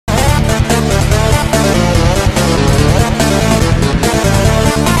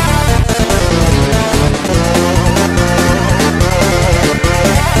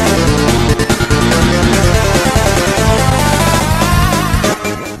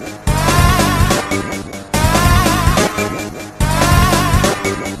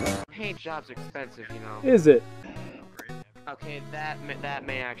job's expensive, you know. Is it? Okay, that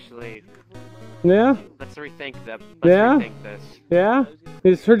may actually. Yeah? Let's rethink that. Yeah? Rethink this. Yeah? I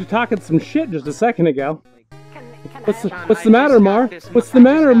just heard you talking some shit just a second ago. What's John, the matter, Mar? What's the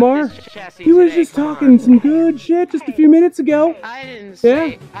matter, Mar? You were just talking some good shit just a few minutes ago. I didn't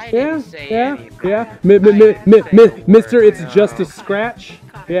say. Anything. Yeah. Mister, it's just a scratch.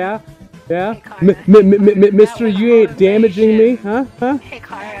 Yeah. Mister, you ain't damaging me, huh? Hey,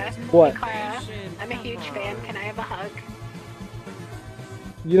 Chara. What? Hey, Chara. I'm a huge fan. Can I have a hug?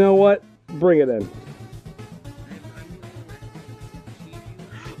 You know what? Bring it in.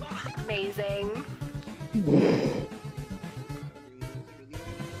 Amazing.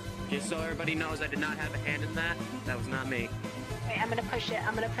 Just so everybody knows, I did not have a hand in that. That was not me. Wait, I'm gonna push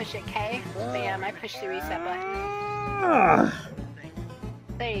it, K. Bam, I pushed the reset button. Ah,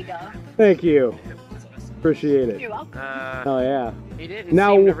 There you go. thank you. Appreciate it. You're welcome. Oh yeah. He didn't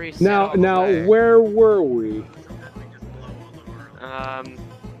seem to reset all the way. Where were we?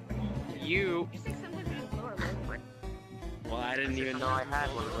 You. Well, I didn't even know I had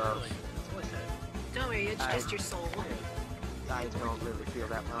one of those. Don't worry, it's just your soul. I don't really feel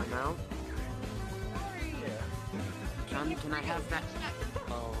that well now. John, can I have that?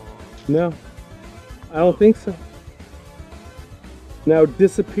 Oh. No, I don't think so. Now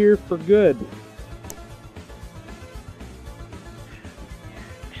disappear for good.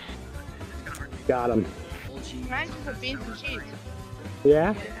 Got him. Mine's just with beans and cheese.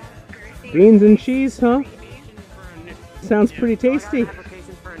 Yeah? Beans and cheese, huh? Sounds pretty tasty. I got an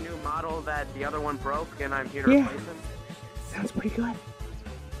application for a new model that the other one broke, and I'm here to Yeah. replace it. Sounds pretty good.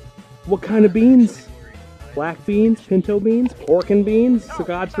 What kind of beans? Black beans, pinto beans, pork and beans, so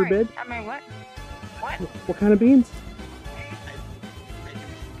God forbid. I mean, what? What? What kind of beans?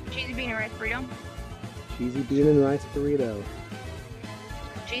 Cheesy bean and rice burrito. Cheesy bean and rice burrito.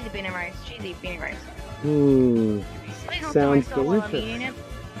 Cheesy bean and rice. Cheesy bean and rice. Mmm. Please don't Sounds tell myself while I'm delicious. eating it.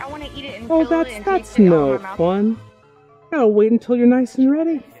 I want to eat it and Oh, fill it and that's taste it all no in my mouth. fun. Gotta wait until you're nice and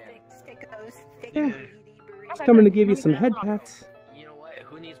ready. Yeah. Just coming to give you some head pats. You know what?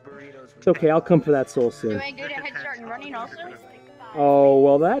 Who needs burritos? It's okay, I'll come for that soul Do soon. I get a head start and running also? Oh,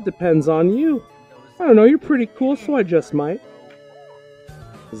 well, that depends on you. I don't know, you're pretty cool, so I just might.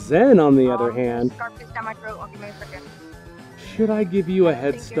 Zen, on the other hand, Scarf this down my throat. I'll give me a second. should I give you a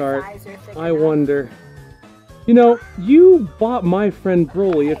head start? I wonder. You know, you bought my friend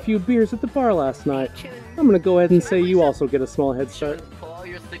Broly a few beers at the bar last night. I'm gonna go ahead and say you also get a small head start. Pull out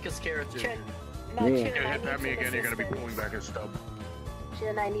your thickest character. Yeah. You're gonna hit at me again, you're gonna be pulling back his stub.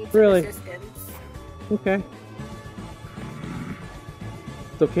 I need Really? some assistance. Okay.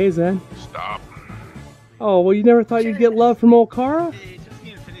 It's okay, Zen. Stop. Oh, well, you never thought you'd get love from old Chara?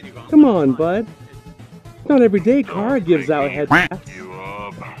 Come on, bud. Not every day Chara gives out head pats. You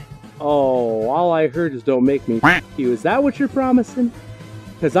up. Oh, all I heard is don't make me you. Is that what you're promising?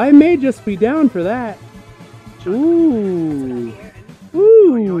 Because I may just be down for that. Ooh.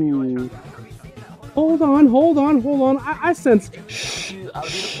 Ooh. Hold on. I sense... Shh.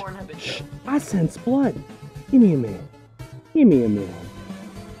 Shh. I sense blood. Give me a minute.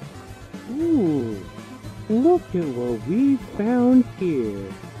 Ooh. Look at what we found here.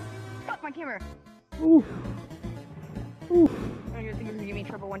 Fuck my camera. Oof. Oof. I think it's gonna give me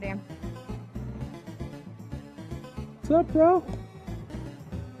trouble one day. What's up, bro?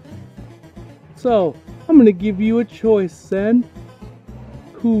 So, I'm gonna give you a choice, then.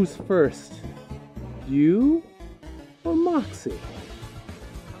 Who's first? You or Moxie?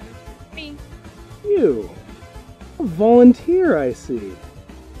 Me. You. A volunteer, I see.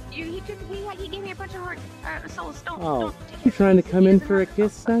 He gave me a bunch of heart souls. Oh, you trying to come in for a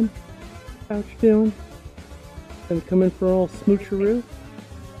kiss, son? How you doing? Gonna come in for all smoocheroo?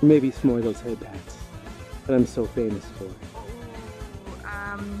 Or maybe some more of those head pats that I'm so famous for.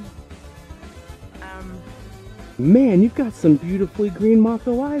 Man, you've got some beautifully green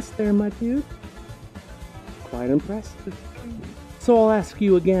Mako eyes there, my dude. Quite impressive. So I'll ask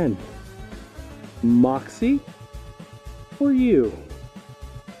you again. Moxie or you?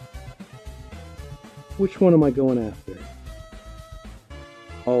 Which one am I going after?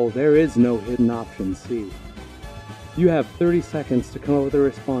 Oh, there is no hidden option, see. You have 30 seconds to come up with a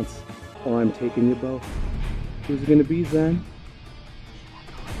response, or I'm taking you both. Who's it gonna be, Zen?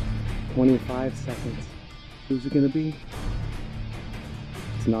 25 seconds. Who's it gonna be?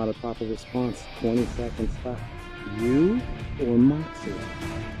 It's not a proper response. 20 seconds left. You or Moxie?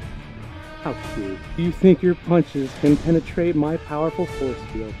 How cute. Do you think your punches can penetrate my powerful force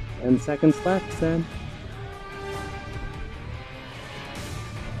field? 10 seconds left, Zen.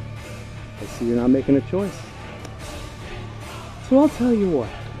 I see you're not making a choice. So I'll tell you what.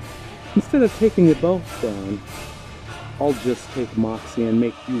 Instead of taking you both down, I'll just take Moxie and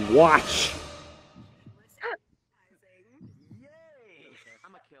make you watch.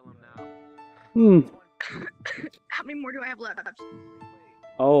 I'm gonna kill him now. How many more do I have left?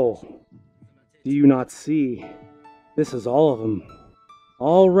 Oh, do you not see? This is all of them.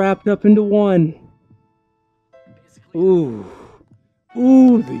 All wrapped up into one. Ooh.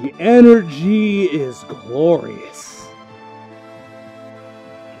 Ooh, the energy is glorious.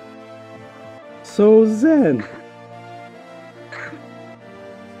 So Zen,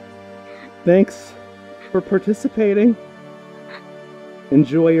 thanks for participating.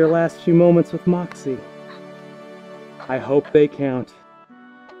 Enjoy your last few moments with Moxie. I hope they count.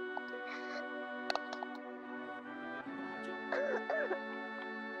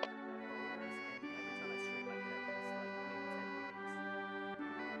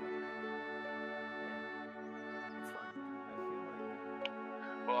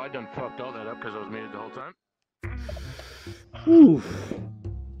 Well, I done fucked all that up because I was muted the whole time. Oof.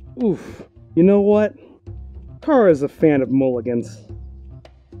 Oof. You know what? Chara's a fan of mulligans.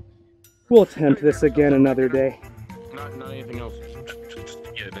 We'll attempt this again another day. Not anything else.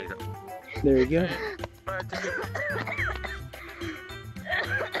 Yeah, there you go. There you go.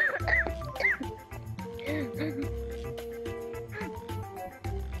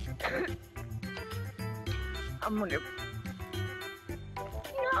 I'm gonna. You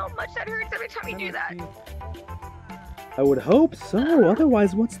know how much that hurts every time you do that? I would hope so,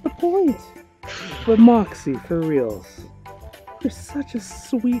 otherwise what's the point? But Moxie, for reals. You're such a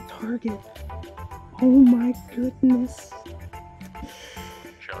sweet target. Oh my goodness.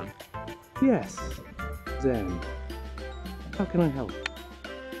 Sean? Yes, Zen. How can I help?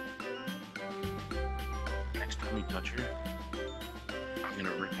 Next time you touch her, I'm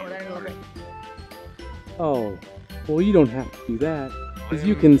gonna rip you apart. Oh, well you don't have to do that. As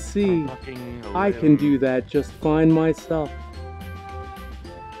you can see, I can do that just fine myself.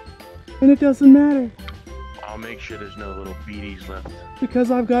 And it doesn't matter, I'll make sure there's no little beaties left.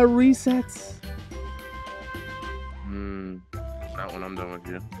 because I've got resets. Not when I'm done with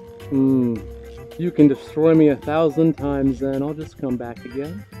you. You can destroy me 1,000 times then, I'll just come back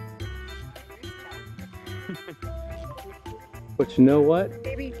again. But you know what?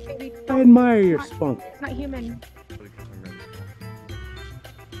 Baby, I admire your spunk. it's not human.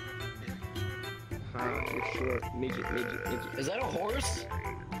 You're short. Midget. Is that a horse?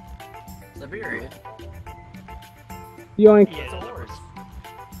 Siberia. Yoink. Yeah, it's a horse.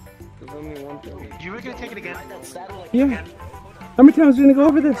 There's only one thing. You were gonna take it again? Yeah. How many times are you gonna go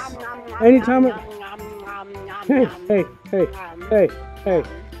over this? Anytime. Hey.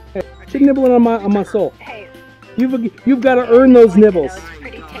 Quit nibbling on my soul. Hey, You've got to earn those nibbles. it's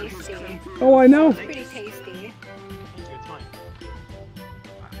pretty tasty. Oh, I know. It's pretty tasty.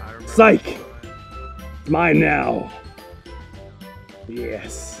 Psych. It's mine now.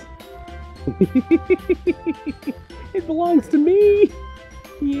 Yes. It belongs to me.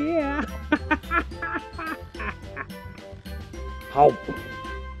 Yeah. How?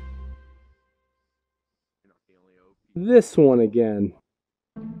 This one again.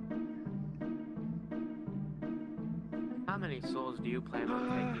 How many souls do you plan on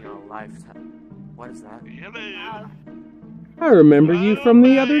taking in a lifetime? What is that? I remember you from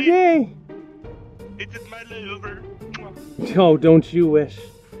the other day. It is my liver. Oh, don't you wish?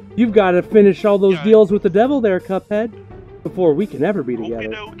 You've got to finish all those deals with the devil there, Cuphead, before we can ever be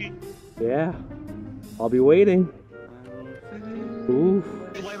together. Yeah, I'll be waiting. Ooh.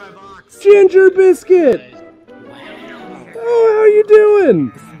 Ginger Biscuit! Oh, how you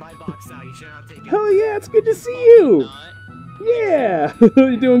doing? Hell yeah, it's good to see you! Yeah!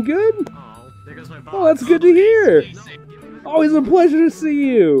 You doing good? Oh, that's good to hear! Always a pleasure to see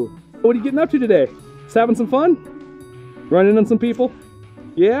you! What are you getting up to today? Just having some fun? Running on some people?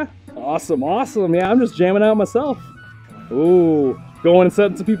 Yeah? Awesome, awesome. Yeah, I'm just jamming out myself. Ooh, going and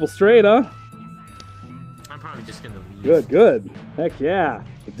setting some people straight, huh? I'm probably just gonna leave. Good, good. Heck yeah.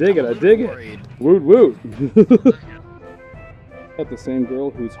 I dig it, I dig it. Woot woot. That the same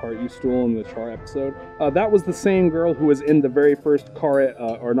girl whose heart you stole in the Chara episode? That was the same girl who was in the very first Chara,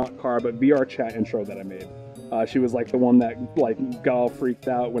 or not Chara, but VRchat intro that I made. She was like the one that like got all freaked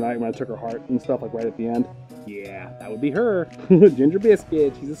out when I took her heart and stuff like right at the end. Yeah, that would be her. Ginger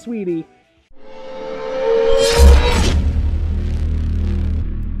Biscuit, she's a sweetie.